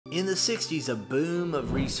In the 60s, a boom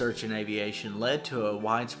of research in aviation led to a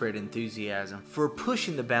widespread enthusiasm for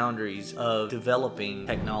pushing the boundaries of developing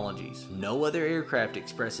technologies. No other aircraft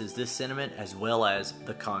expresses this sentiment as well as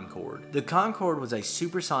the Concorde. The Concorde was a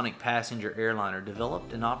supersonic passenger airliner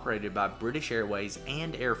developed and operated by British Airways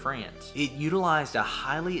and Air France. It utilized a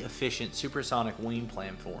highly efficient supersonic wing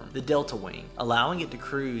platform, the Delta Wing, allowing it to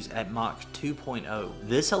cruise at Mach 2.0.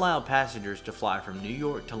 This allowed passengers to fly from New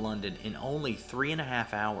York to London in only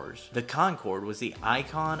 3.5 hours. The Concorde was the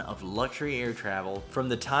icon of luxury air travel from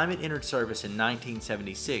the time it entered service in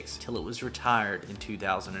 1976 till it was retired in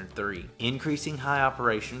 2003. Increasing high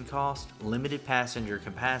operation cost, limited passenger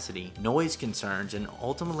capacity, noise concerns, and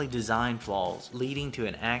ultimately design flaws leading to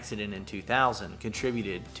an accident in 2000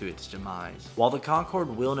 contributed to its demise. While the Concorde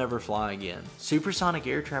will never fly again, supersonic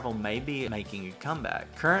air travel may be making a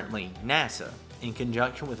comeback. Currently, NASA, in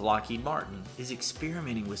conjunction with Lockheed Martin, is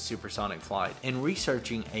experimenting with supersonic flight and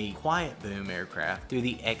researching a quiet boom aircraft through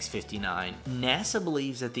the X-59. NASA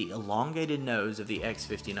believes that the elongated nose of the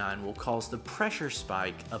X-59 will cause the pressure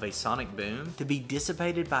spike of a sonic boom to be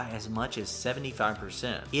dissipated by as much as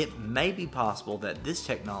 75%. It may be possible that this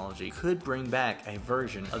technology could bring back a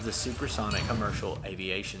version of the supersonic commercial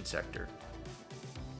aviation sector.